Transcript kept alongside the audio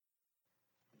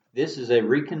This is a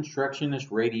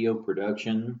Reconstructionist radio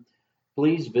production.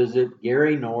 Please visit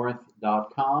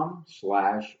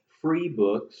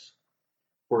garynorth.com/freebooks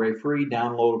for a free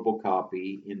downloadable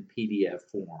copy in PDF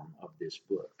form of this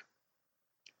book.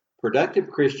 Productive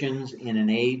Christians in an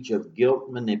Age of Guilt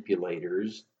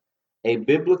Manipulators, a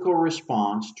Biblical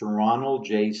Response to Ronald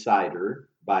J. Sider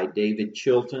by David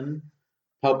Chilton,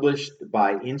 published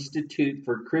by Institute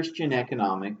for Christian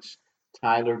Economics,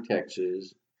 Tyler,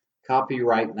 Texas,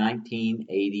 copyright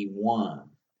 1981.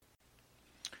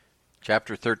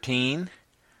 Chapter 13,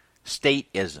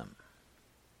 Stateism.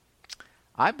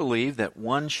 I believe that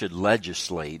one should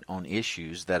legislate on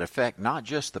issues that affect not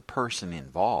just the person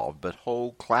involved, but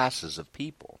whole classes of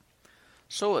people.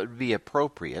 So it would be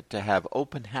appropriate to have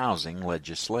open housing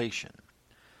legislation.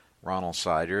 Ronald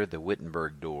Sider, The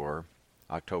Wittenberg Door,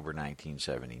 October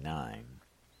 1979.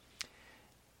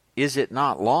 Is it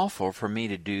not lawful for me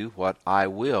to do what I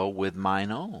will with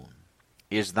mine own?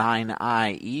 Is thine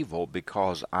eye evil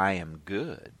because I am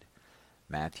good?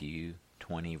 Matthew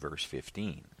 20, verse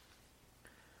 15.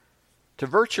 To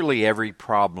virtually every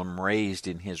problem raised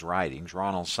in his writings,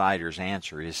 Ronald Sider's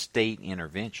answer is state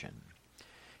intervention.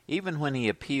 Even when he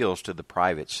appeals to the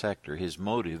private sector, his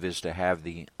motive is to have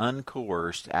the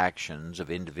uncoerced actions of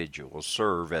individuals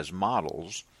serve as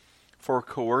models for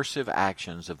coercive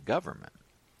actions of government.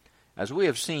 As we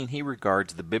have seen, he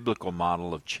regards the biblical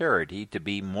model of charity to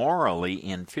be morally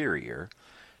inferior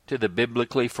to the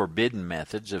biblically forbidden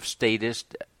methods of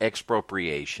statist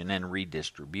expropriation and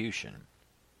redistribution.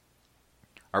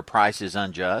 Are prices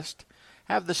unjust?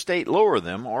 Have the state lower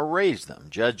them or raise them,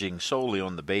 judging solely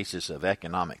on the basis of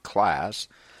economic class,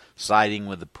 siding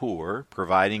with the poor,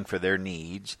 providing for their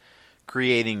needs,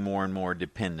 creating more and more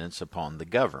dependence upon the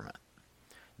government.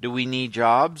 Do we need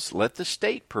jobs? Let the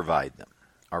state provide them.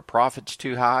 Are profits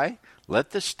too high?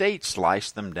 Let the state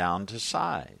slice them down to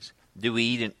size. Do we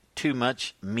eat too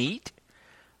much meat?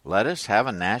 Let us have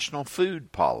a national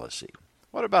food policy.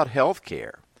 What about health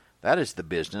care? That is the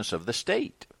business of the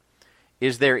state.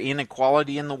 Is there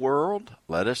inequality in the world?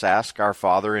 Let us ask our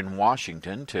Father in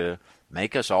Washington to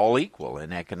make us all equal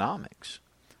in economics.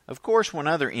 Of course, when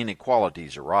other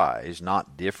inequalities arise,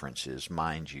 not differences,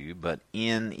 mind you, but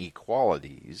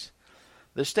inequalities,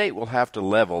 the state will have to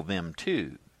level them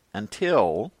too,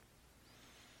 until,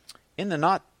 in the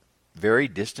not very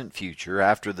distant future,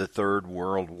 after the Third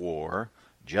World War,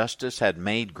 justice had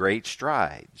made great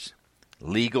strides.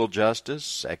 Legal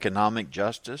justice, economic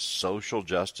justice, social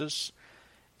justice,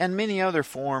 and many other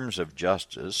forms of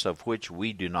justice of which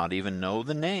we do not even know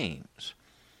the names,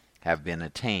 have been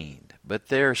attained. But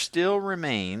there still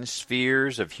remain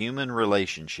spheres of human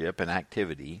relationship and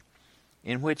activity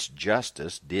in which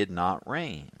justice did not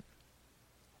reign.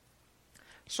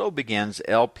 So begins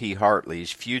L.P.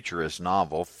 Hartley's futurist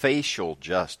novel, Facial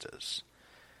Justice,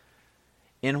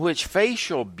 in which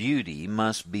facial beauty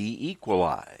must be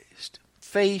equalized.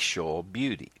 Facial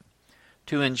beauty,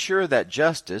 to ensure that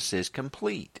justice is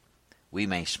complete. We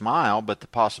may smile, but the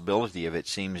possibility of it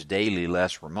seems daily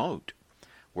less remote.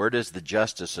 Where does the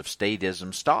justice of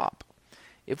statism stop?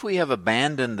 If we have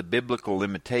abandoned the biblical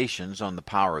limitations on the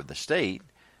power of the state,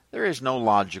 there is no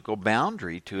logical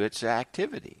boundary to its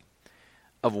activity.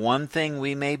 Of one thing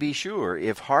we may be sure,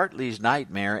 if Hartley's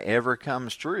nightmare ever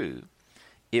comes true,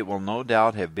 it will no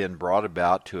doubt have been brought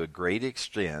about to a great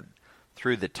extent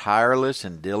through the tireless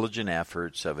and diligent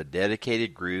efforts of a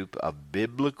dedicated group of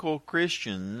biblical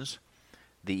Christians,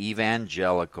 the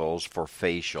evangelicals for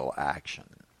facial action.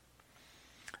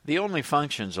 The only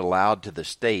functions allowed to the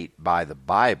state by the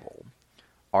Bible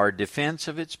are defense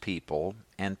of its people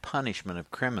and punishment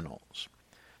of criminals.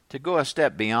 To go a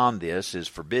step beyond this is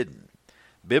forbidden.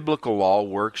 Biblical law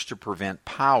works to prevent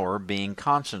power being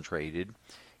concentrated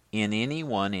in any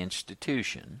one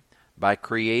institution by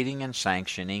creating and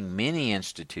sanctioning many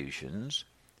institutions,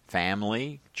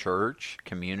 family, church,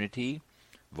 community,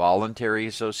 voluntary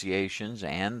associations,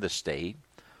 and the state,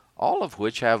 all of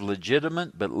which have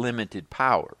legitimate but limited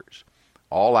powers,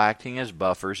 all acting as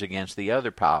buffers against the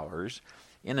other powers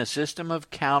in a system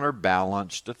of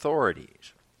counterbalanced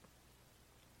authorities.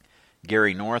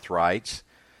 Gary North writes,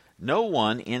 "No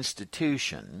one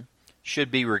institution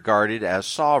should be regarded as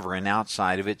sovereign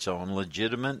outside of its own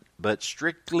legitimate but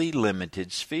strictly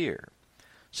limited sphere.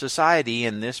 Society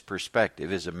in this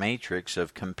perspective is a matrix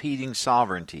of competing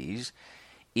sovereignties,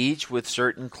 each with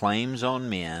certain claims on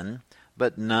men,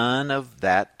 but none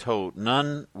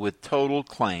with total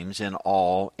claims in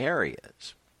all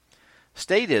areas.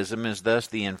 Statism is thus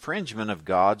the infringement of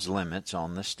God's limits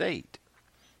on the state.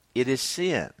 It is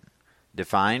sin,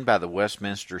 defined by the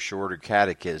Westminster Shorter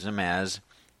Catechism as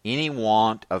any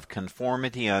want of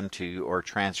conformity unto or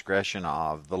transgression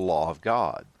of the law of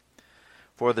God.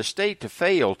 For the state to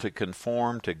fail to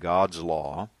conform to God's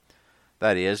law,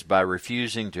 that is, by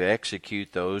refusing to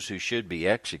execute those who should be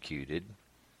executed,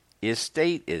 is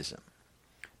stateism,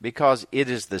 because it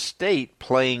is the state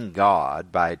playing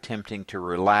God by attempting to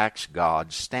relax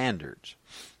God's standards.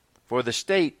 For the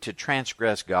state to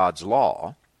transgress God's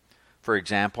law, for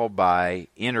example, by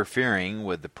interfering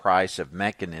with the price of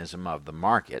mechanism of the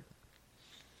market,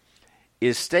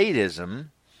 is stateism,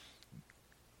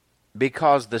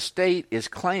 because the state is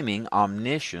claiming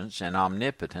omniscience and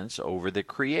omnipotence over the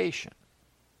creation.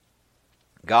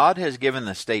 God has given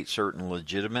the state certain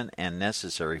legitimate and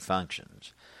necessary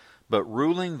functions, but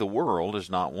ruling the world is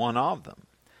not one of them.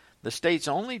 The state's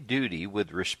only duty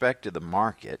with respect to the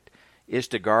market is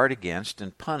to guard against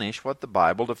and punish what the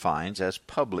Bible defines as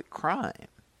public crime,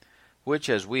 which,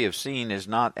 as we have seen, is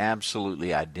not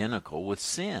absolutely identical with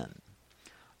sin.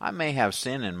 I may have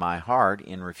sin in my heart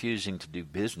in refusing to do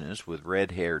business with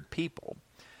red-haired people,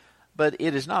 but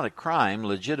it is not a crime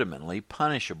legitimately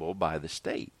punishable by the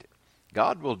state.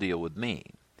 God will deal with me.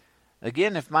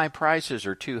 Again, if my prices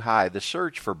are too high, the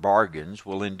search for bargains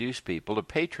will induce people to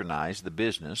patronize the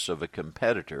business of a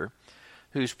competitor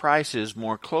whose prices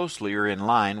more closely are in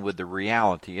line with the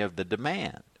reality of the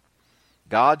demand.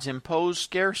 God's imposed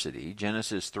scarcity,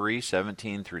 Genesis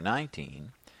 3:17 through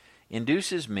 19,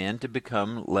 induces men to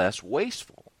become less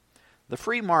wasteful. The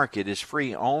free market is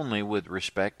free only with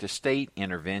respect to state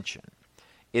intervention.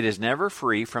 It is never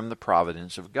free from the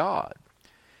providence of God.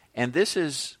 And this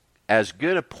is as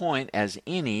good a point as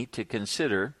any to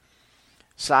consider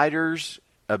Sider's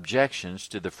objections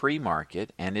to the free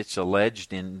market and its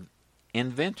alleged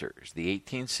inventors, the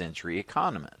 18th century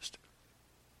economist.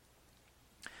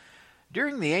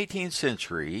 During the 18th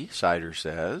century, Sider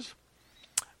says,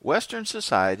 Western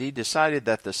society decided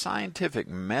that the scientific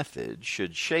method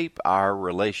should shape our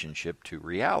relationship to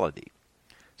reality.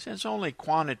 Since only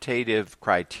quantitative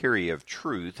criteria of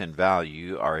truth and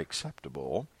value are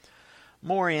acceptable,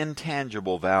 more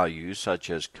intangible values such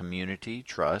as community,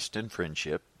 trust, and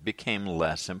friendship became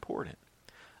less important.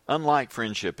 Unlike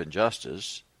friendship and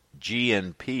justice, G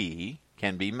and P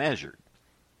can be measured.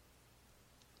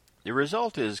 The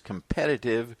result is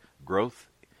competitive growth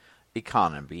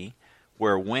economy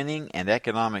where winning and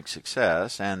economic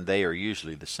success, and they are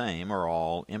usually the same, are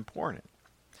all important.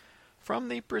 From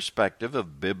the perspective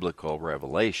of biblical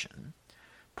revelation,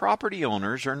 property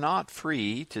owners are not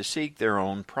free to seek their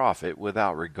own profit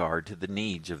without regard to the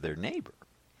needs of their neighbor.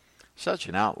 Such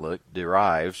an outlook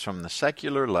derives from the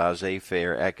secular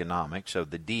laissez-faire economics of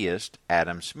the deist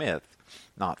Adam Smith,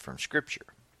 not from Scripture.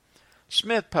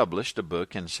 Smith published a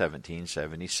book in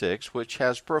 1776 which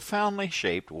has profoundly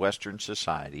shaped Western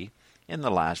society in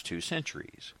the last 2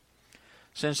 centuries.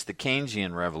 Since the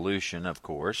Keynesian Revolution, of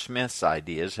course, Smith's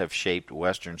ideas have shaped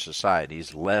Western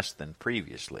societies less than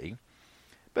previously,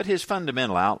 but his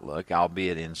fundamental outlook,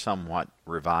 albeit in somewhat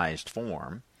revised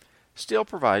form, still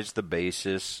provides the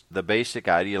basic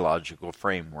ideological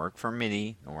framework for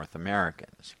many North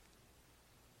Americans.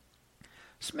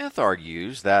 Smith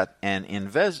argues that an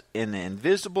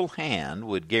invisible hand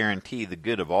would guarantee the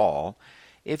good of all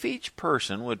if each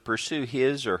person would pursue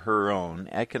his or her own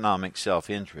economic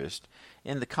self-interest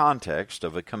in the context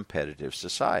of a competitive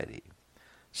society.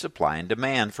 Supply and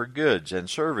demand for goods and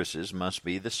services must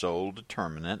be the sole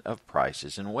determinant of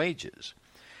prices and wages.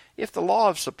 If the law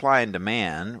of supply and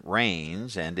demand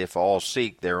reigns, and if all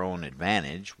seek their own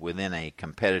advantage within a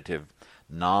competitive,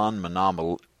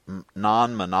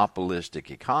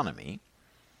 non-monopolistic economy,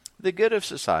 the good of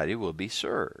society will be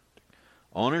served.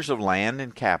 Owners of land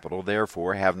and capital,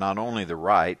 therefore, have not only the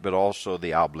right but also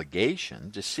the obligation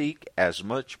to seek as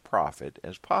much profit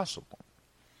as possible.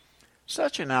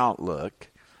 Such an outlook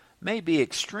may be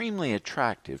extremely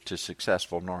attractive to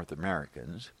successful North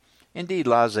Americans. Indeed,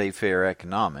 laissez-faire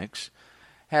economics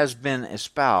has been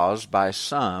espoused by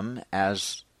some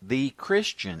as the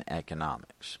Christian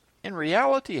economics. In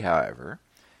reality, however,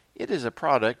 it is a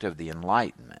product of the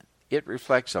Enlightenment. It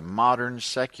reflects a modern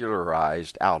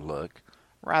secularized outlook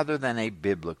rather than a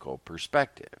biblical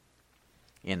perspective.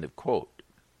 End of quote.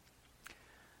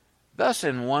 Thus,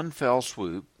 in one fell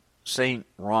swoop, St.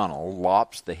 Ronald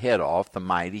lops the head off the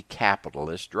mighty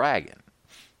capitalist dragon.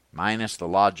 Minus the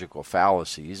logical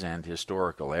fallacies and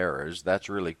historical errors, that's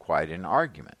really quite an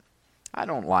argument. I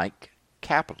don't like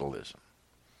capitalism.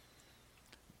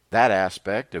 That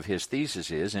aspect of his thesis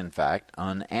is, in fact,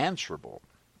 unanswerable.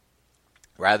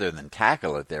 Rather than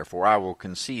tackle it, therefore, I will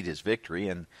concede his victory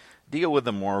and deal with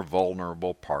the more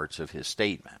vulnerable parts of his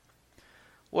statement.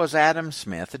 Was Adam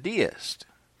Smith a deist?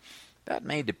 That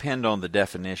may depend on the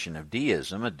definition of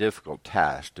deism, a difficult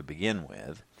task to begin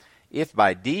with. If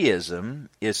by deism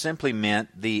is simply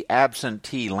meant the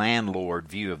absentee landlord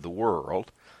view of the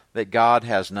world, that God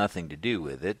has nothing to do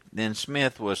with it, then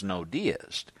Smith was no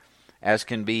deist, as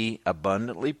can be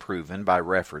abundantly proven by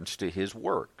reference to his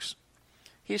works.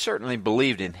 He certainly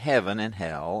believed in heaven and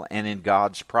hell and in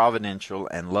God's providential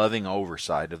and loving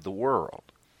oversight of the world.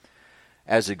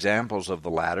 As examples of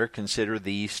the latter, consider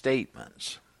these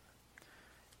statements.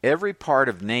 Every part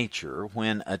of nature,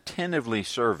 when attentively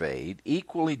surveyed,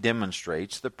 equally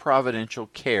demonstrates the providential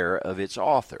care of its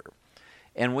author,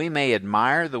 and we may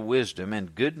admire the wisdom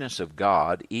and goodness of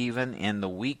God even in the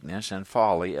weakness and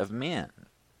folly of men.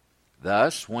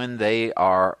 Thus, when they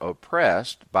are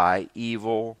oppressed by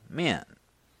evil men,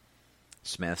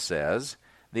 Smith says,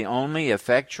 the only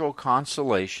effectual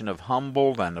consolation of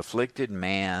humbled and afflicted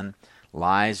man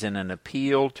lies in an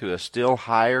appeal to a still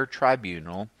higher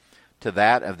tribunal, to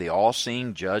that of the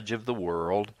all-seeing judge of the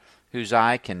world, whose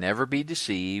eye can never be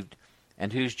deceived,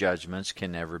 and whose judgments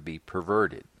can never be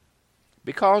perverted.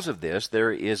 Because of this,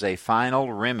 there is a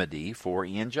final remedy for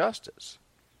injustice.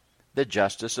 The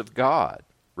justice of God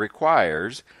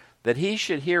requires that he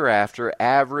should hereafter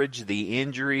average the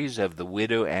injuries of the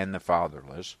widow and the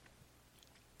fatherless,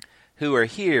 who are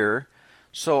here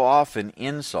so often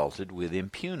insulted with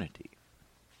impunity.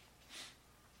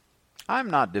 I'm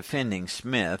not defending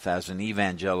Smith as an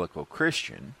evangelical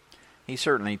Christian. He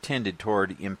certainly tended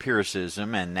toward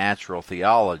empiricism and natural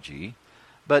theology,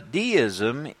 but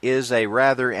deism is a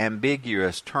rather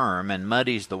ambiguous term and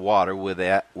muddies the water with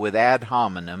ad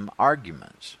hominem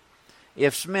arguments.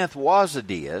 If Smith was a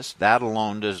deist, that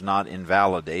alone does not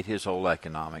invalidate his whole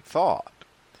economic thought.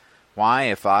 Why,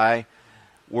 if I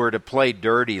were to play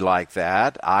dirty like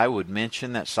that, I would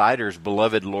mention that Sider's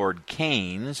beloved Lord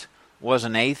Keynes was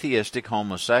an atheistic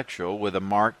homosexual with a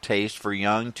marked taste for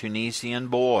young Tunisian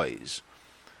boys,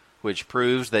 which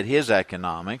proves that his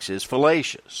economics is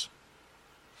fallacious.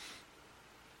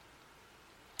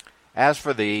 As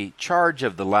for the charge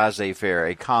of the laissez-faire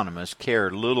economists care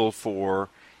little for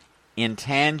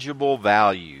intangible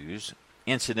values,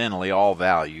 incidentally all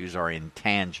values are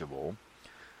intangible,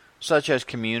 such as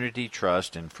community,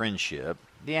 trust, and friendship,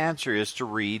 the answer is to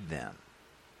read them.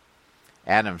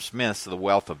 Adam Smith's The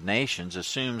Wealth of Nations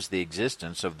assumes the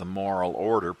existence of the moral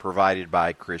order provided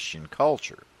by Christian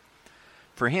culture.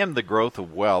 For him, the growth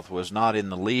of wealth was not in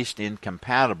the least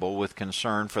incompatible with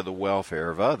concern for the welfare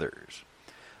of others.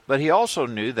 But he also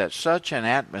knew that such an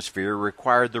atmosphere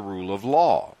required the rule of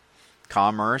law.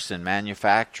 Commerce and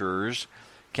manufacturers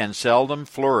can seldom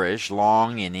flourish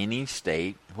long in any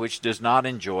state which does not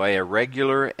enjoy a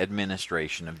regular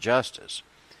administration of justice,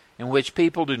 in which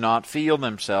people do not feel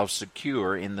themselves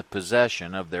secure in the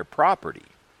possession of their property.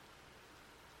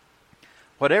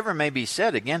 Whatever may be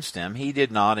said against him, he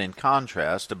did not, in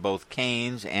contrast to both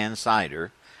Keynes and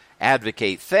Sider,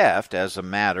 advocate theft as a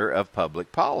matter of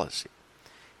public policy.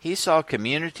 He saw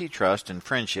community, trust, and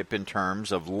friendship in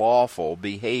terms of lawful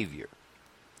behavior.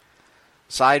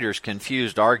 Sider's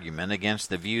confused argument against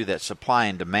the view that supply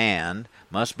and demand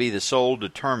must be the sole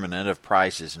determinant of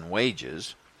prices and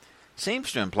wages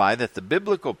seems to imply that the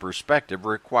biblical perspective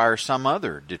requires some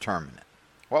other determinant.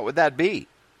 What would that be?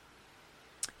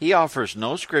 He offers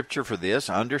no scripture for this,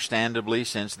 understandably,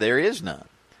 since there is none,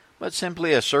 but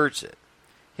simply asserts it.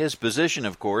 His position,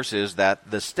 of course, is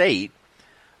that the state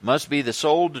must be the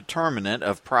sole determinant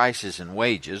of prices and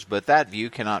wages, but that view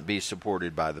cannot be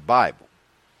supported by the Bible.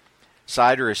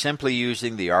 Sider is simply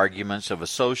using the arguments of a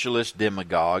socialist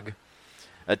demagogue,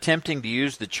 attempting to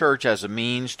use the church as a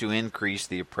means to increase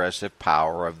the oppressive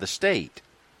power of the state.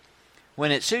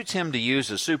 When it suits him to use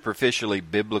a superficially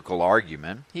biblical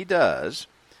argument, he does,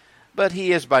 but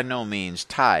he is by no means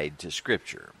tied to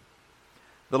Scripture.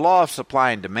 The law of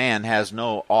supply and demand has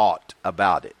no ought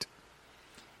about it.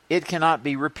 It cannot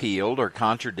be repealed or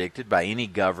contradicted by any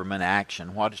government action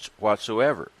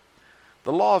whatsoever.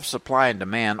 The law of supply and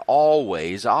demand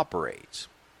always operates.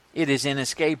 It is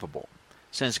inescapable,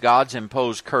 since God's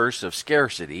imposed curse of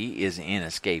scarcity is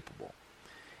inescapable.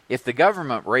 If the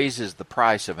government raises the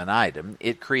price of an item,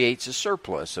 it creates a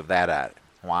surplus of that item.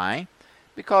 Why?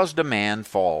 Because demand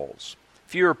falls.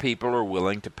 Fewer people are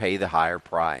willing to pay the higher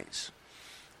price.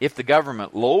 If the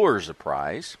government lowers a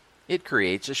price, it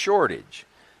creates a shortage,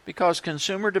 because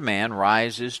consumer demand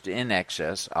rises in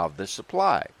excess of the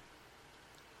supply.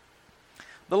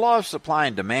 The law of supply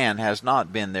and demand has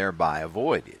not been thereby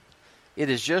avoided. It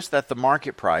is just that the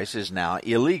market price is now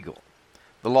illegal.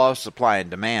 The law of supply and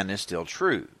demand is still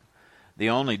true. The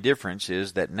only difference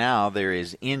is that now there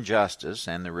is injustice,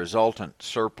 and the resultant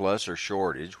surplus or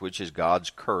shortage, which is God's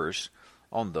curse,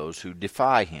 on those who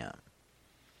defy him.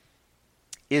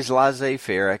 Is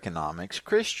laissez-faire economics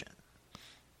Christian?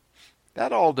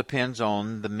 That all depends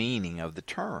on the meaning of the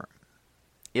term.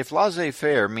 If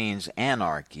laissez-faire means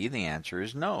anarchy, the answer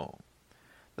is no.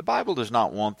 The Bible does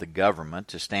not want the government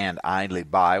to stand idly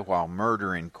by while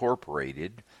Murder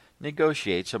Incorporated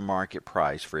negotiates a market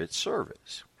price for its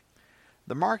service.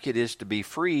 The market is to be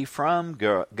free from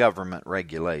government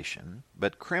regulation,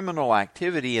 but criminal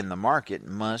activity in the market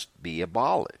must be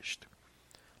abolished.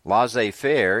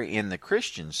 Laissez-faire, in the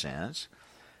Christian sense,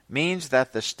 means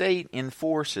that the state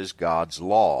enforces God's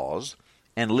laws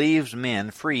and leaves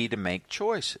men free to make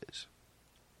choices.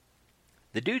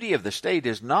 The duty of the state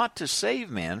is not to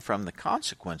save men from the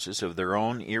consequences of their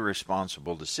own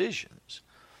irresponsible decisions.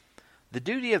 The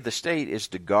duty of the state is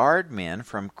to guard men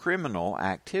from criminal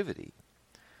activity.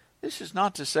 This is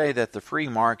not to say that the free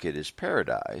market is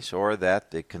paradise, or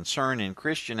that the concern in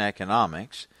Christian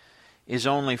economics is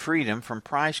only freedom from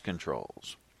price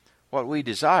controls. What we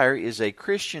desire is a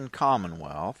Christian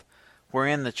commonwealth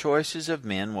wherein the choices of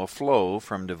men will flow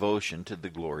from devotion to the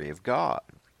glory of God.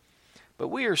 But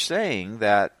we are saying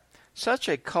that such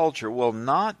a culture will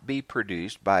not be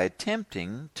produced by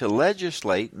attempting to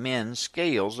legislate men's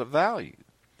scales of value.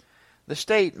 The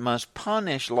state must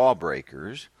punish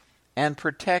lawbreakers and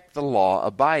protect the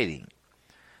law-abiding.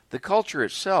 The culture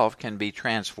itself can be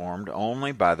transformed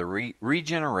only by the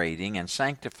regenerating and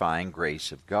sanctifying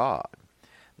grace of God.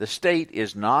 The state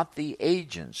is not the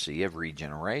agency of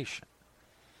regeneration.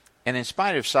 And in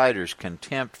spite of Sider's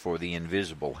contempt for the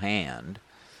invisible hand,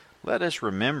 let us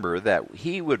remember that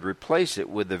he would replace it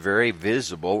with the very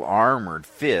visible armored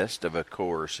fist of a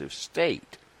coercive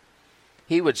state.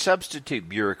 He would substitute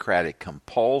bureaucratic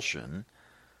compulsion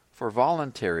for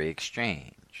voluntary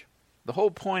exchange. The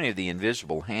whole point of the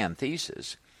invisible hand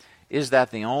thesis is that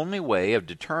the only way of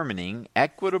determining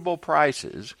equitable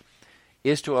prices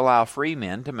is to allow free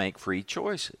men to make free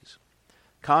choices.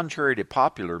 Contrary to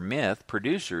popular myth,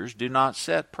 producers do not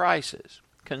set prices.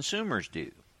 Consumers do.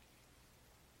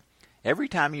 Every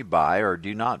time you buy or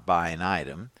do not buy an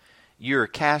item, you're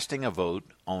casting a vote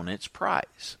on its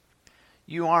price.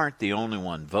 You aren't the only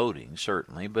one voting,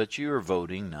 certainly, but you are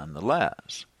voting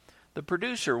nonetheless. The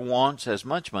producer wants as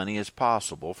much money as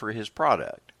possible for his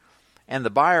product, and the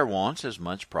buyer wants as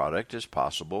much product as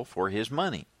possible for his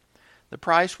money. The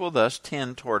price will thus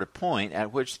tend toward a point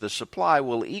at which the supply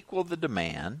will equal the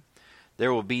demand.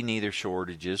 There will be neither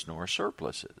shortages nor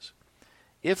surpluses.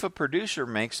 If a producer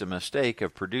makes a mistake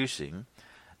of producing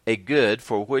a good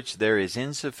for which there is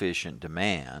insufficient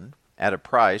demand at a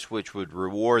price which would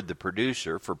reward the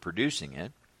producer for producing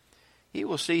it, he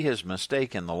will see his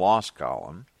mistake in the loss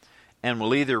column and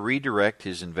will either redirect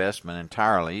his investment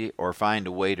entirely or find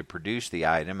a way to produce the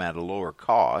item at a lower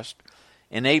cost,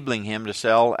 enabling him to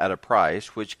sell at a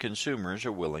price which consumers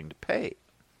are willing to pay.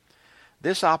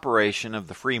 This operation of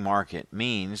the free market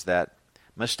means that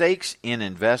mistakes in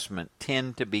investment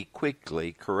tend to be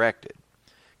quickly corrected.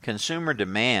 Consumer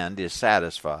demand is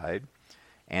satisfied,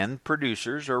 and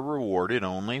producers are rewarded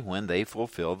only when they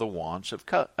fulfill the wants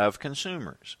of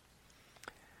consumers.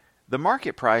 The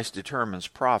market price determines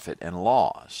profit and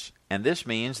loss, and this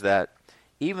means that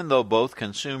even though both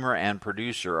consumer and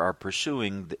producer are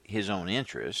pursuing his own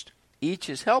interest, each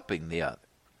is helping the other.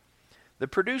 The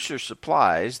producer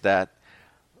supplies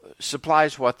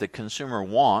what the consumer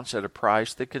wants at a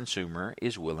price the consumer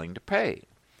is willing to pay.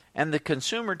 And the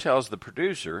consumer tells the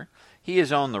producer he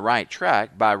is on the right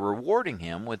track by rewarding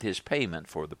him with his payment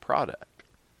for the product.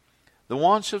 The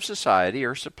wants of society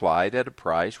are supplied at a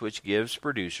price which gives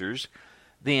producers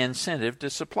the incentive to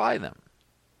supply them.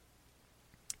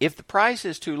 If the price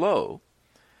is too low,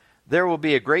 there will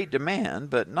be a great demand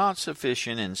but not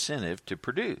sufficient incentive to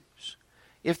produce.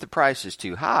 If the price is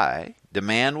too high,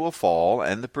 demand will fall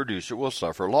and the producer will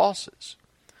suffer losses.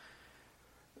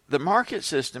 The market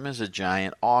system is a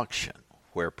giant auction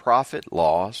where profit,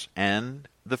 loss, and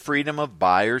the freedom of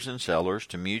buyers and sellers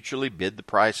to mutually bid the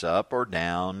price up or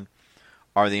down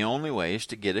are the only ways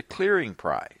to get a clearing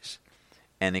price,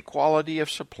 an equality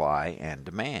of supply and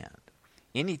demand.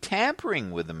 Any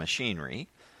tampering with the machinery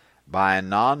by a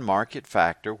non-market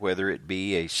factor, whether it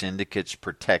be a syndicate's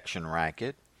protection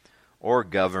racket or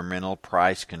governmental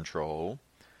price control,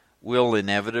 will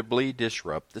inevitably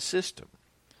disrupt the system.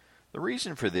 The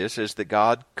reason for this is that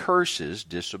God curses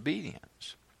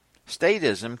disobedience.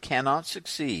 Statism cannot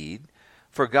succeed,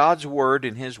 for God's word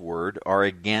and his word are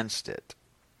against it.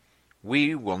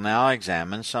 We will now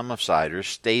examine some of Sider's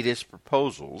statist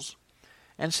proposals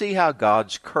and see how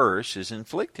God's curse is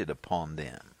inflicted upon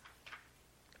them.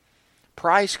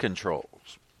 Price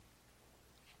controls.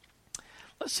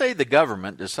 Let's say the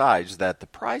government decides that the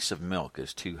price of milk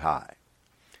is too high.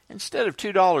 Instead of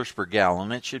 $2 per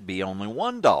gallon, it should be only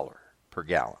 $1 per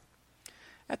gallon.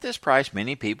 At this price,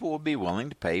 many people will be willing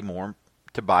to pay more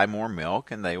to buy more milk,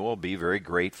 and they will be very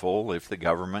grateful if the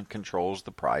government controls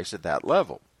the price at that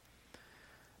level.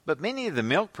 But many of the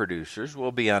milk producers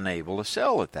will be unable to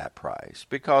sell at that price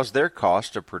because their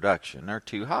costs of production are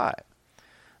too high.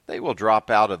 They will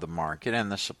drop out of the market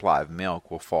and the supply of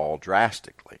milk will fall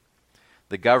drastically.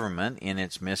 The government, in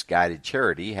its misguided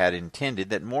charity, had intended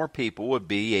that more people would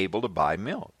be able to buy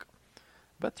milk.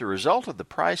 But the result of the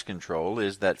price control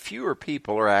is that fewer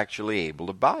people are actually able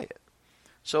to buy it.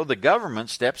 So the government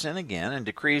steps in again and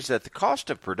decrees that the cost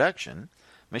of production,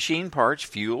 machine parts,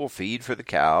 fuel, feed for the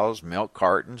cows, milk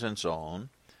cartons, and so on,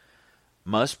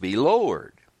 must be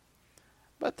lowered.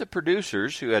 But the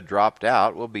producers who had dropped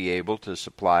out will be able to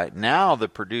supply. Now the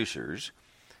producers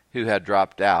who had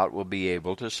dropped out will be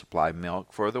able to supply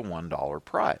milk for the $1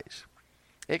 price.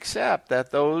 Except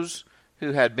that those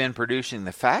who had been producing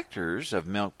the factors of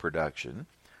milk production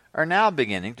are now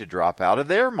beginning to drop out of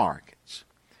their markets.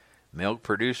 Milk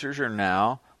producers are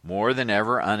now more than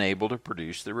ever unable to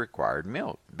produce the required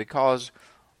milk because,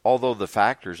 although the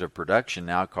factors of production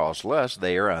now cost less,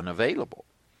 they are unavailable.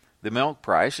 The milk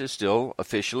price is still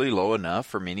officially low enough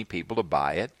for many people to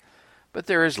buy it, but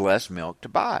there is less milk to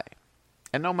buy.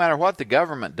 And no matter what the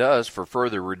government does to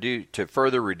further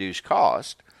reduce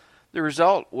cost, the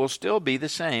result will still be the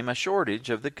same, a shortage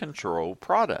of the controlled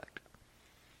product.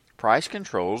 Price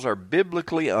controls are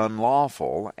biblically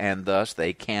unlawful, and thus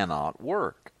they cannot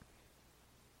work.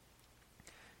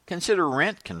 Consider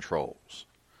rent controls.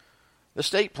 The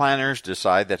state planners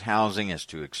decide that housing is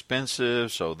too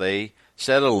expensive, so they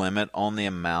set a limit on the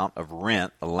amount of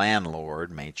rent a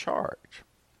landlord may charge.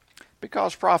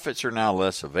 Because profits are now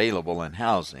less available in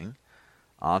housing,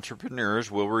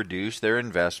 entrepreneurs will reduce their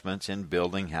investments in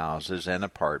building houses and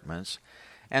apartments,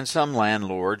 and some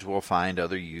landlords will find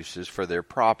other uses for their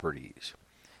properties.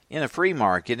 In a free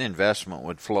market, investment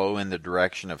would flow in the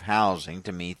direction of housing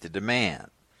to meet the demand.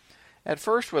 At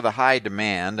first, with a high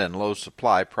demand and low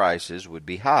supply, prices would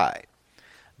be high.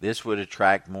 This would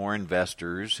attract more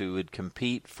investors who would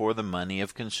compete for the money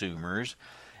of consumers,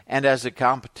 and as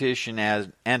competition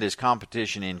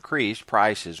increased,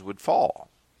 prices would fall.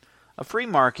 A free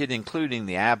market, including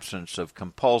the absence of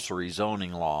compulsory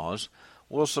zoning laws,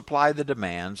 will supply the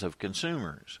demands of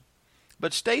consumers.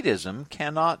 But statism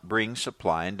cannot bring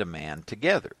supply and demand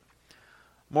together.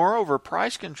 Moreover,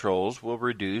 price controls will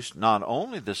reduce not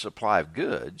only the supply of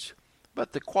goods,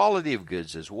 but the quality of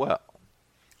goods as well.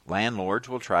 Landlords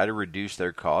will try to reduce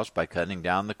their costs by cutting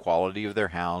down the quality of their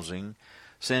housing,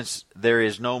 since there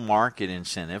is no market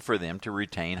incentive for them to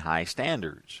retain high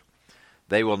standards.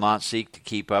 They will not seek to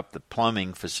keep up the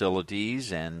plumbing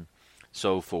facilities and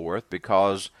so forth,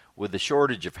 because with the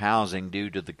shortage of housing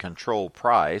due to the controlled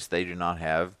price, they do not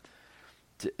have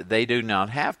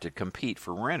to compete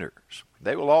for renters.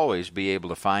 They will always be able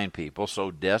to find people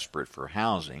so desperate for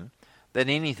housing that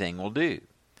anything will do.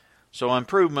 So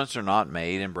improvements are not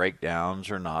made and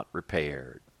breakdowns are not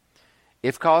repaired.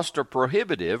 If costs are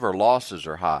prohibitive or losses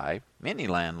are high, many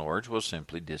landlords will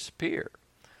simply disappear,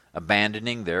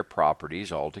 abandoning their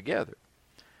properties altogether.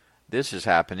 This is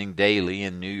happening daily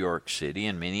in New York City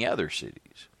and many other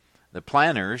cities. The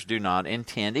planners do not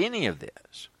intend any of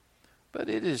this, but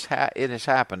it has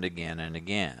happened again and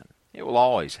again. It will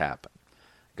always happen.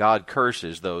 God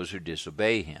curses those who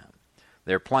disobey Him.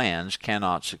 Their plans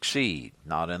cannot succeed,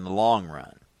 not in the long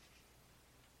run.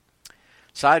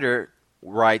 Sider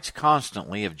writes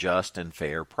constantly of just and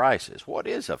fair prices. What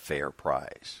is a fair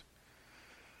price?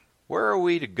 Where are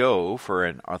we to go for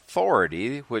an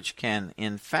authority which can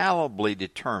infallibly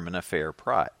determine a fair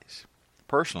price?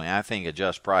 Personally, I think a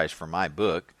just price for my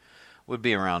book would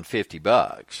be around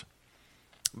 $50.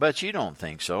 But you don't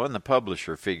think so, and the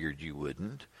publisher figured you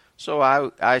wouldn't. So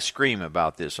I scream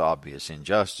about this obvious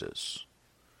injustice.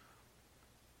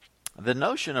 The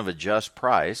notion of a just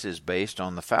price is based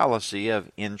on the fallacy of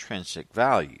intrinsic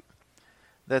value,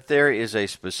 that there is a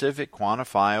specific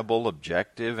quantifiable,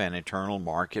 objective, and eternal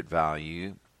market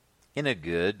value in a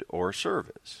good or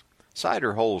service.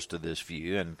 Sider holds to this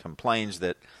view and complains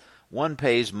that one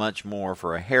pays much more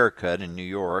for a haircut in New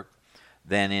York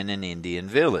than in an Indian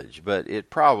village, but it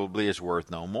probably is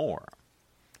worth no more.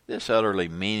 This utterly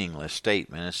meaningless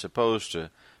statement is supposed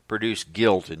to produce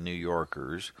guilt in New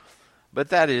Yorkers, but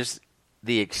that is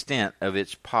the extent of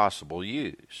its possible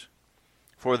use.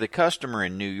 For the customer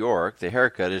in New York, the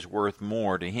haircut is worth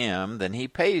more to him than he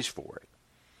pays for it.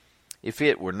 If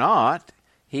it were not,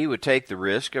 he would take the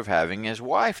risk of having his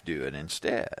wife do it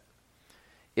instead.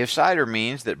 If cider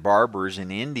means that barbers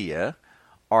in India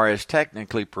are as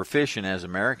technically proficient as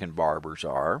American barbers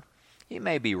are, he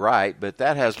may be right, but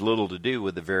that has little to do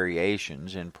with the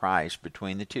variations in price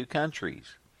between the two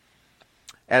countries.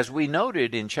 As we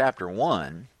noted in Chapter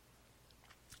 1,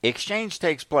 exchange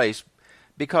takes place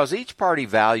because each party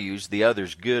values the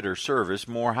other's good or service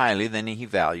more highly than he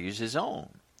values his own.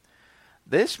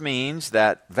 This means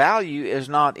that value is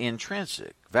not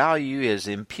intrinsic. Value is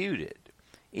imputed.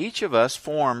 Each of us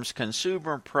forms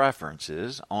consumer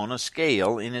preferences on a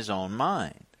scale in his own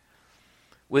mind.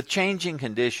 With changing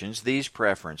conditions, these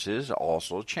preferences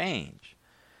also change.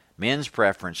 Men's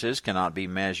preferences cannot be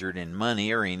measured in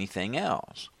money or anything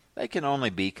else. They can only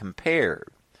be compared.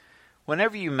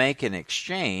 Whenever you make an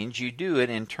exchange, you do it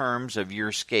in terms of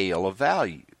your scale of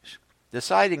values,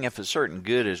 deciding if a certain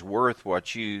good is worth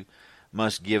what you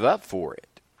must give up for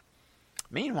it.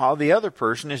 Meanwhile, the other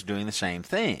person is doing the same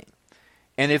thing.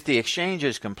 And if the exchange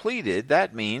is completed,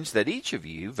 that means that each of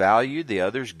you valued the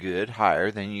other's good higher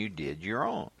than you did your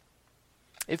own.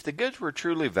 If the goods were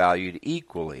truly valued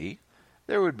equally,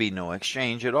 there would be no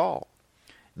exchange at all.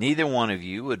 Neither one of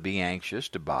you would be anxious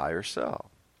to buy or sell.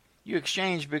 You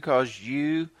exchange because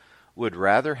you would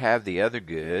rather have the other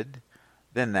good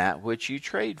than that which you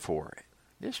trade for it.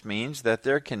 This means that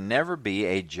there can never be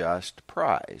a just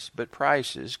price, but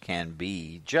prices can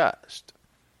be just.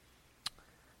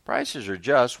 Prices are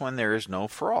just when there is no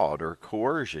fraud or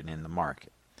coercion in the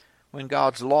market, when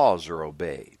God's laws are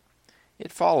obeyed.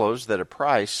 It follows that a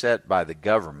price set by the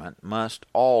government must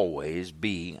always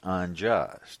be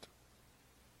unjust.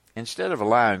 Instead of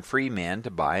allowing free men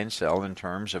to buy and sell in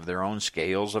terms of their own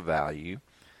scales of value,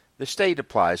 the state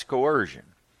applies coercion,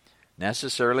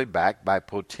 necessarily backed by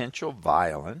potential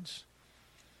violence,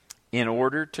 in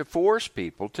order to force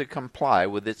people to comply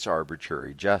with its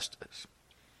arbitrary justice.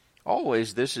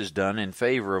 Always this is done in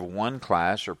favor of one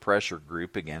class or pressure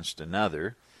group against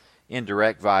another, in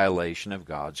direct violation of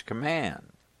God's command.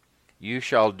 You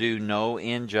shall do no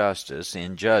injustice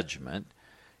in judgment.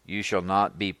 You shall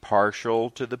not be partial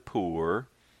to the poor,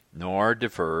 nor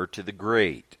defer to the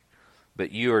great,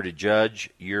 but you are to judge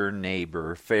your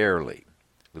neighbor fairly.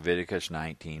 Leviticus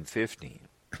 19:15.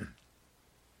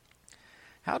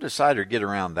 How does Cider get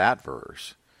around that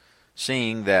verse,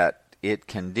 seeing that it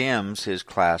condemns his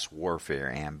class warfare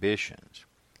ambitions?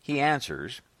 He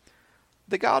answers,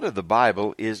 the God of the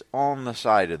Bible is on the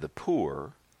side of the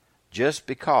poor just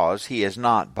because he is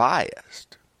not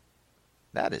biased.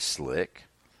 That is slick.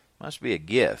 Must be a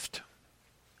gift.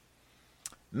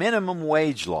 Minimum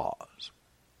wage laws.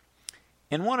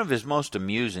 In one of his most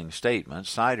amusing statements,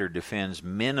 Cider defends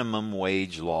minimum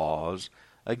wage laws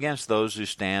against those who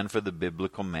stand for the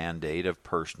biblical mandate of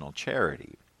personal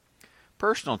charity.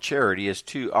 Personal charity is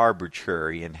too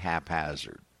arbitrary and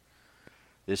haphazard.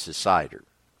 This is Cider.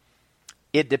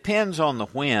 It depends on the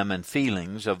whim and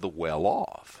feelings of the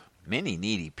well-off. Many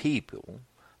needy people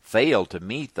fail to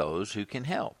meet those who can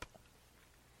help.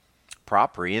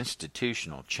 Proper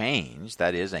institutional change,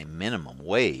 that is, a minimum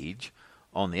wage,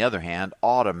 on the other hand,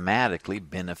 automatically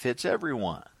benefits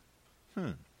everyone.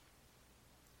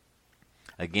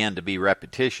 Again, to be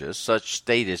repetitious, such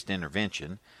statist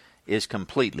intervention is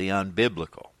completely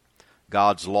unbiblical.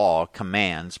 God's law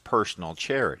commands personal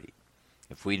charity.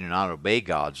 If we do not obey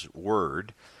God's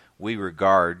word, with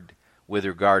regard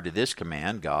to this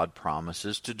command, God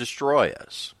promises to destroy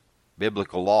us.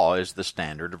 Biblical law is the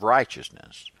standard of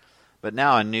righteousness. But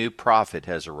now a new prophet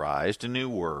has arisen, a new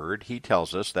word. He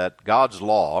tells us that God's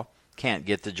law can't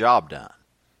get the job done.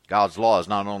 God's law is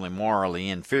not only morally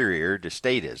inferior to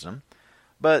statism,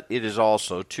 but it is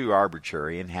also too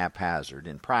arbitrary and haphazard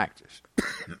in practice.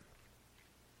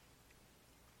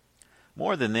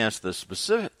 More than this, the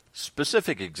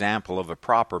specific example of a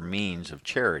proper means of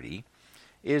charity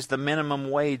is the minimum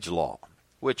wage law,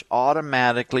 which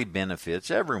automatically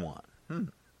benefits everyone.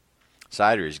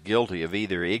 Cider is guilty of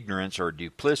either ignorance or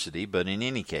duplicity, but in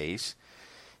any case,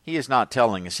 he is not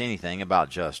telling us anything about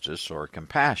justice or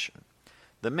compassion.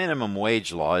 The minimum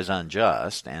wage law is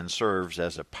unjust and serves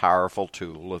as a powerful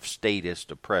tool of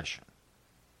statist oppression.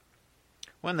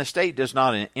 When the state does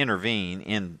not intervene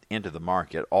into the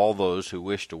market, all those who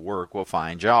wish to work will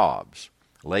find jobs.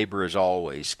 Labor is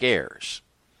always scarce.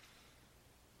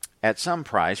 At some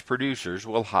price, producers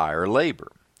will hire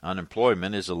labor.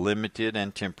 Unemployment is a limited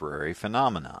and temporary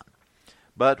phenomenon.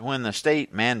 But when the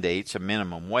state mandates a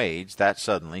minimum wage, that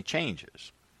suddenly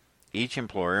changes. Each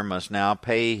employer must now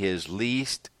pay his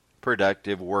least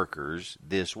productive workers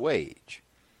this wage,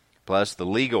 plus the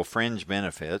legal fringe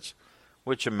benefits,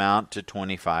 which amount to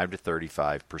 25 to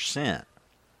 35%.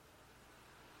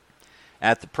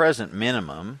 At the present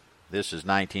minimum, this is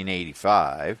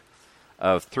 1985,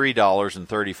 of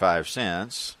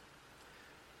 $3.35.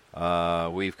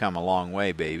 We've come a long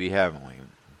way, baby, haven't we?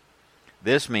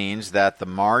 This means that the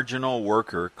marginal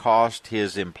worker cost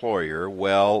his employer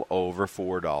well over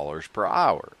 $4 per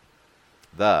hour.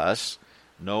 Thus,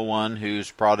 no one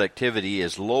whose productivity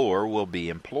is lower will be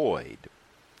employed.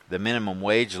 The minimum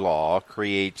wage law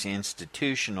creates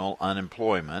institutional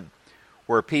unemployment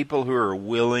where people who are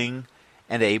willing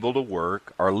and able to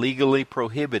work are legally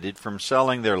prohibited from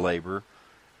selling their labor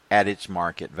at its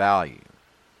market value.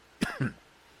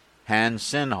 Hans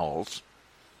Sennholz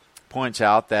points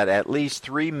out that at least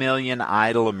 3 million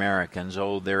idle Americans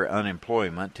owe their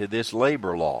unemployment to this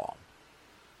labor law.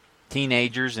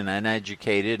 Teenagers and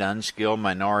uneducated, unskilled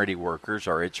minority workers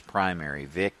are its primary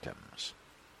victims.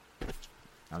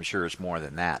 I'm sure it's more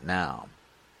than that now.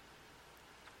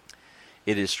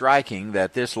 It is striking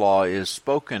that this law is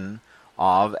spoken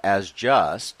of as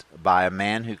just by a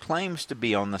man who claims to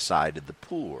be on the side of the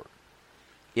poor.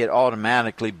 It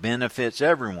automatically benefits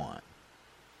everyone.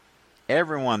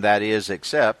 Everyone, that is,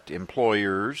 except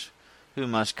employers who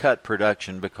must cut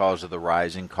production because of the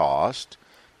rising cost,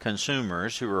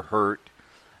 consumers who are hurt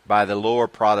by the lower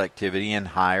productivity and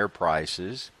higher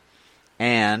prices,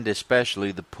 and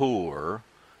especially the poor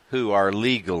who are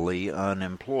legally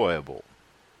unemployable.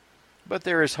 But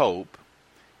there is hope.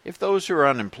 If those who are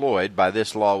unemployed by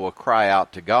this law will cry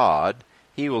out to God,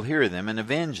 He will hear them and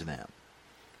avenge them.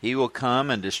 He will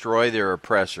come and destroy their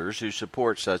oppressors who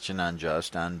support such an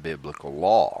unjust, unbiblical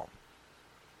law.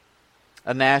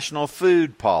 A national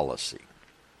food policy.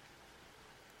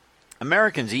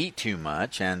 Americans eat too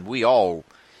much, and we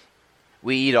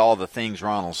eat all the things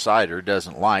Ronald Sider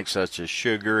doesn't like, such as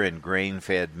sugar and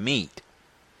grain-fed meat.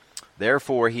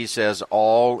 Therefore, he says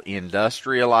all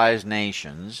industrialized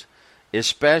nations,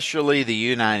 especially the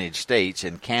United States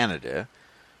and Canada,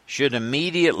 should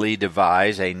immediately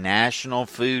devise a national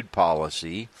food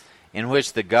policy in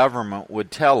which the government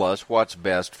would tell us what's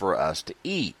best for us to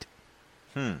eat.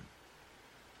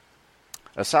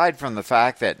 Aside from the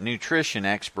fact that nutrition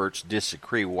experts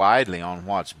disagree widely on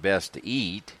what's best to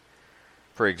eat,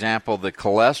 for example, the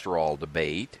cholesterol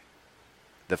debate,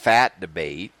 the fat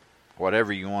debate,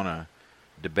 whatever you want to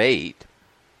debate,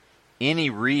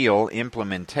 any real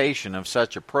implementation of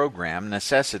such a program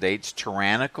necessitates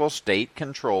tyrannical state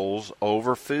controls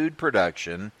over food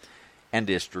production and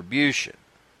distribution.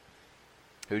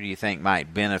 Who do you think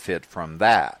might benefit from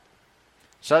that?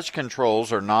 Such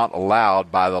controls are not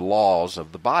allowed by the laws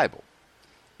of the Bible.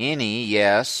 Any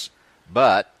yes,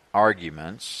 but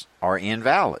arguments are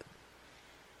invalid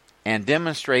and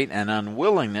demonstrate an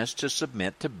unwillingness to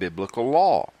submit to biblical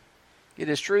law. It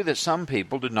is true that some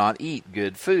people do not eat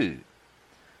good food.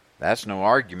 That's no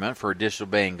argument for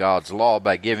disobeying God's law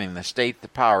by giving the state the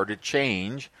power to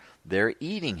change their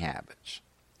eating habits.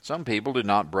 Some people do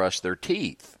not brush their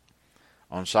teeth.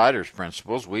 On Sider's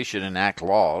principles, we should enact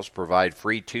laws, provide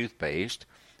free toothpaste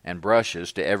and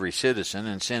brushes to every citizen,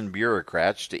 and send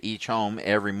bureaucrats to each home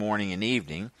every morning and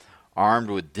evening,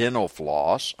 armed with dental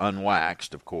floss,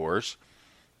 unwaxed, of course,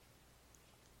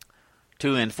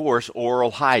 to enforce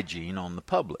oral hygiene on the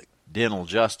public. Dental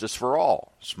justice for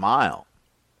all. Smile.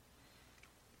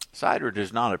 Sider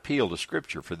does not appeal to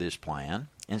Scripture for this plan.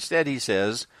 Instead, he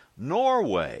says,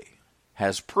 Norway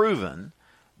has proven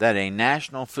that a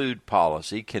national food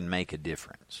policy can make a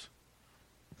difference.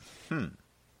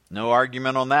 No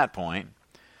argument on that point.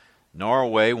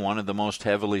 Norway, one of the most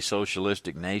heavily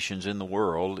socialistic nations in the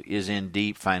world, is in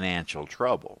deep financial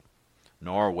trouble.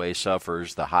 Norway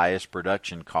suffers the highest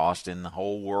production cost in the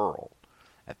whole world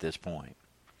at this point.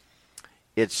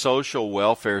 Its social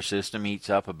welfare system eats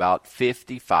up about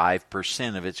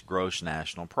 55% of its gross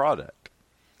national product.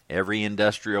 Every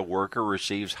industrial worker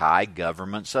receives high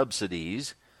government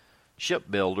subsidies.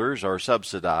 Shipbuilders are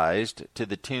subsidized to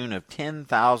the tune of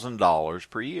 $10,000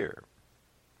 per year.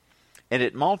 And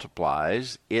it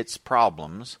multiplies its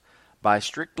problems by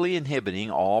strictly inhibiting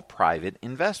all private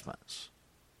investments.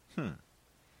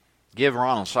 Give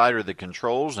Ronald Sider the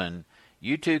controls, and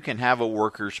you too can have a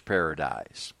worker's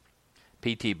paradise.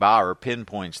 P.T. Bauer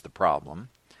pinpoints the problem.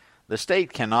 The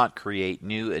state cannot create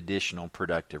new additional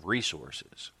productive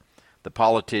resources. The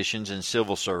politicians and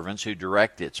civil servants who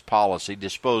direct its policy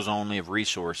dispose only of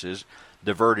resources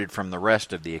diverted from the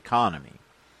rest of the economy.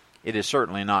 It is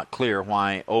certainly not clear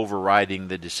why overriding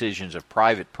the decisions of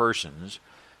private persons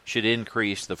should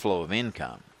increase the flow of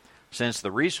income, since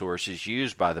the resources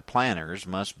used by the planners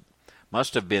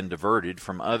must have been diverted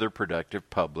from other productive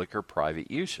public or private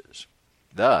uses.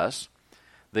 Thus,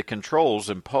 the controls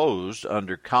imposed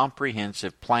under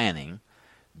comprehensive planning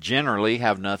generally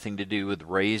have nothing to do with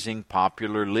raising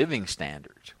popular living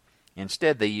standards.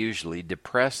 Instead, they usually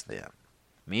depress them.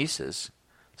 Mises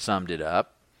summed it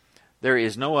up: there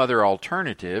is no other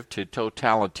alternative to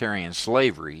totalitarian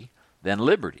slavery than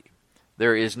liberty.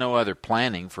 There is no other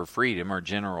planning for freedom or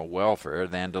general welfare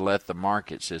than to let the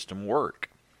market system work.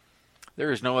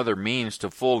 There is no other means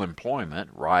to full employment,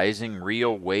 rising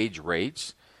real wage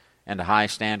rates, and a high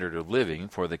standard of living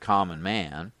for the common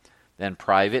man than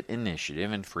private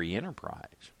initiative and free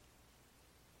enterprise.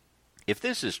 If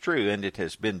this is true, and it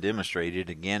has been demonstrated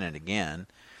again and again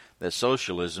that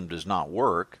socialism does not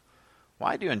work,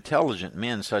 why do intelligent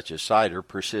men such as Sider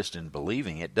persist in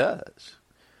believing it does?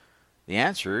 The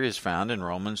answer is found in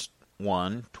Romans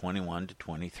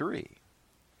 1:21-23.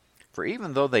 For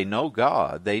even though they know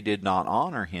God, they did not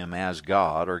honor him as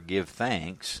God or give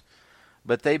thanks,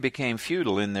 but they became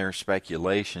futile in their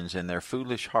speculations, and their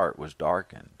foolish heart was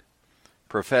darkened.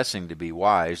 Professing to be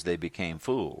wise, they became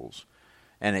fools,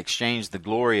 and exchanged the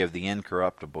glory of the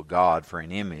incorruptible God for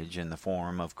an image in the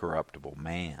form of corruptible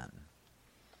man.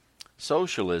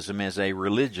 Socialism is a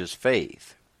religious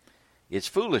faith. Its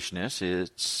foolishness,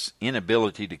 its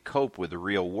inability to cope with the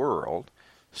real world,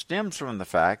 stems from the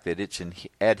fact that its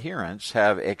adherents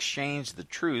have exchanged the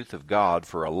truth of God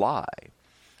for a lie,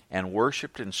 and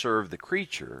worshipped and served the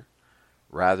creature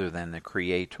rather than the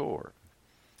Creator.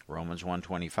 Romans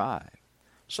 1:25.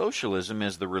 Socialism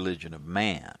is the religion of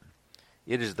man.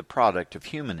 It is the product of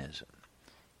humanism.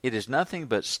 It is nothing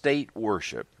but state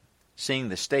worship, seeing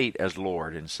the state as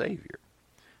Lord and Savior.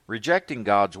 Rejecting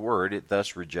God's word, it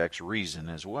thus rejects reason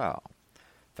as well.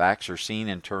 Facts are seen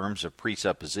in terms of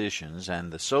presuppositions,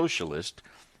 and the socialist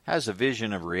has a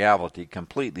vision of reality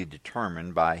completely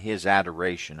determined by his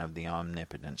adoration of the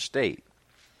omnipotent state.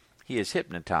 He is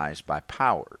hypnotized by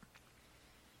power.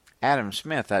 Adam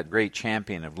Smith, that great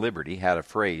champion of liberty, had a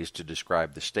phrase to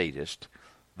describe the statist: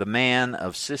 the man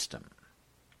of system.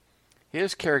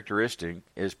 His characteristic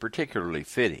is particularly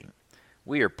fitting.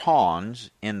 We are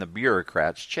pawns in the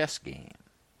bureaucrat's chess game.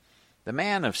 The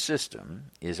man of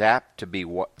system is apt to be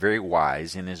very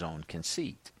wise in his own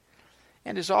conceit,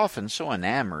 and is often so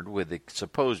enamored with the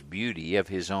supposed beauty of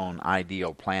his own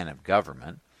ideal plan of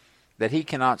government that he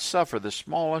cannot suffer the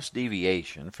smallest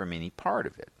deviation from any part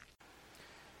of it.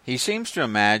 He seems to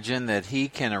imagine that he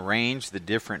can arrange the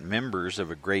different members of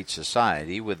a great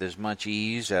society with as much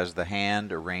ease as the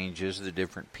hand arranges the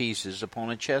different pieces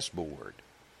upon a chessboard.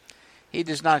 He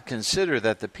does not consider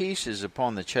that the pieces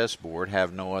upon the chessboard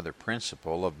have no other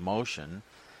principle of motion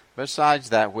besides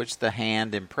that which the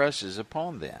hand impresses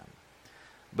upon them,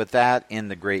 but that in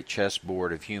the great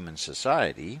chessboard of human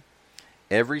society,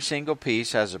 every single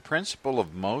piece has a principle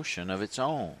of motion of its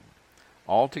own,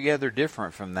 altogether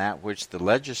different from that which the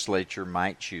legislature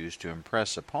might choose to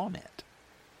impress upon it.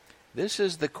 This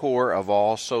is the core of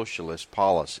all socialist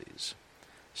policies.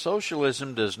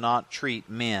 Socialism does not treat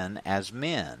men as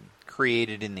men,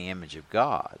 created in the image of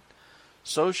God.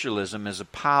 Socialism is a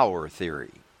power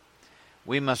theory.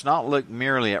 We must not look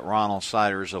merely at Ronald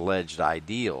Sider's alleged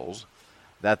ideals,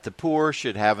 that the poor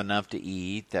should have enough to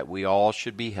eat, that we all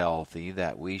should be healthy,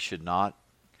 that we should not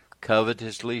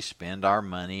covetously spend our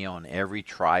money on every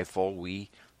trifle we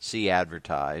see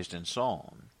advertised, and so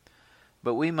on.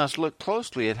 But we must look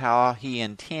closely at how he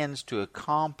intends to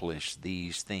accomplish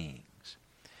these things.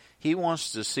 He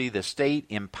wants to see the state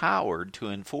empowered to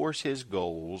enforce his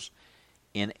goals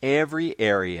in every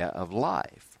area of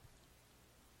life.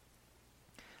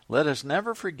 Let us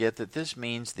never forget that this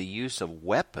means the use of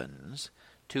weapons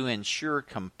to ensure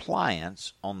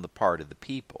compliance on the part of the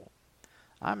people.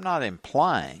 I'm not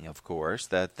implying, of course,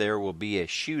 that there will be a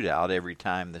shootout every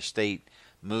time the state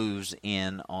moves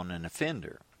in on an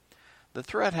offender. The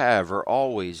threat, however,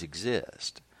 always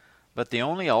exists. But the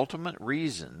only ultimate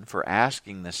reason for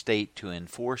asking the state to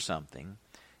enforce something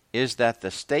is that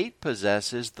the state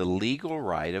possesses the legal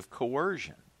right of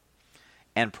coercion.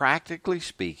 And practically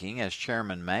speaking, as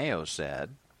Chairman Mayo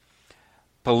said,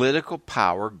 political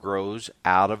power grows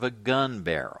out of a gun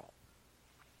barrel.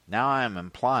 Now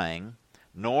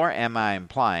nor am I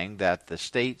implying that the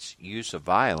state's use of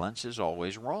violence is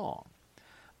always wrong,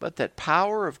 but that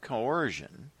power of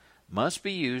coercion must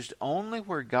be used only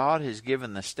where God has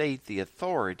given the state the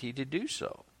authority to do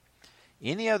so.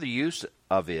 Any other use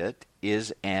of it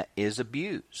is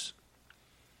abuse.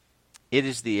 It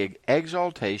is the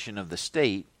exaltation of the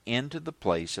state into the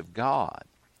place of God.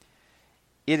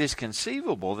 It is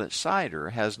conceivable that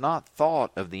Sider has not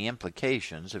thought of the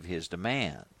implications of his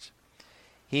demands.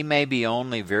 He may be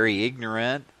only very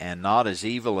ignorant and not as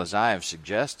evil as I have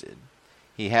suggested.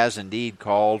 He has indeed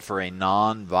called for a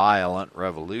non-violent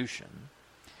revolution.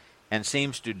 and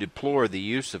seems to deplore the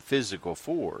use of physical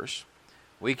force,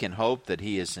 we can hope that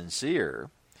he is sincere,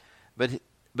 but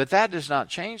that does not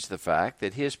change the fact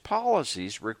that his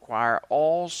policies require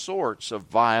all sorts of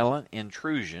violent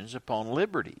intrusions upon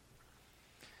liberty.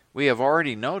 We have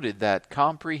already noted that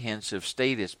comprehensive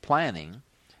statist planning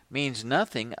means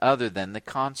nothing other than the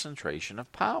concentration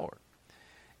of power.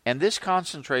 And this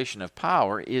concentration of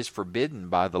power is forbidden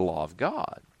by the law of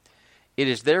God. It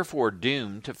is therefore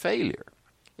doomed to failure.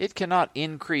 It cannot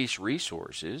increase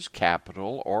resources,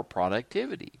 capital, or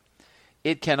productivity.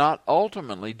 It cannot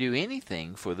ultimately do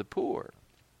anything for the poor.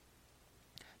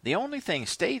 The only thing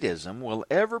statism will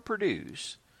ever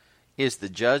produce is the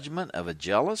judgment of a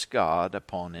jealous God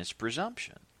upon its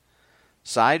presumption.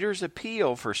 Siders'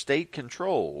 appeal for state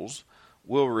controls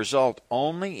will result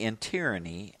only in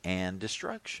tyranny and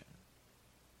destruction.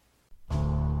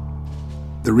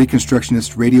 The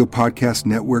Reconstructionist Radio Podcast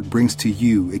Network brings to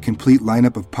you a complete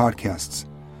lineup of podcasts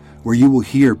where you will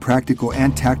hear practical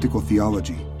and tactical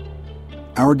theology.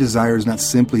 Our desire is not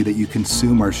simply that you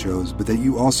consume our shows, but that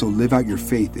you also live out your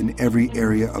faith in every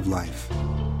area of life.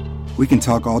 We can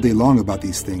talk all day long about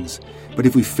these things, but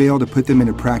if we fail to put them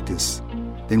into practice,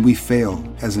 then we fail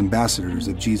as ambassadors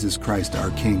of Jesus Christ,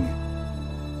 our King.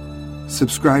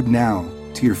 Subscribe now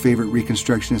to your favorite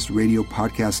Reconstructionist Radio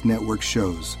Podcast Network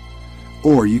shows,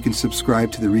 or you can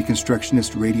subscribe to the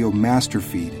Reconstructionist Radio Master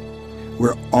Feed,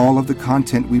 where all of the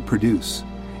content we produce,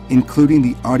 including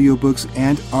the audiobooks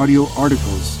and audio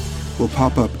articles, will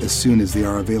pop up as soon as they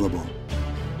are available.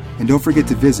 And don't forget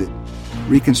to visit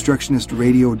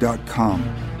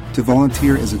ReconstructionistRadio.com to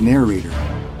volunteer as a narrator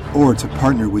or to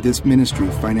partner with this ministry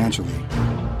financially.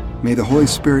 May the Holy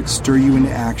Spirit stir you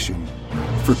into action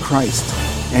for Christ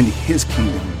and His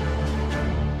kingdom.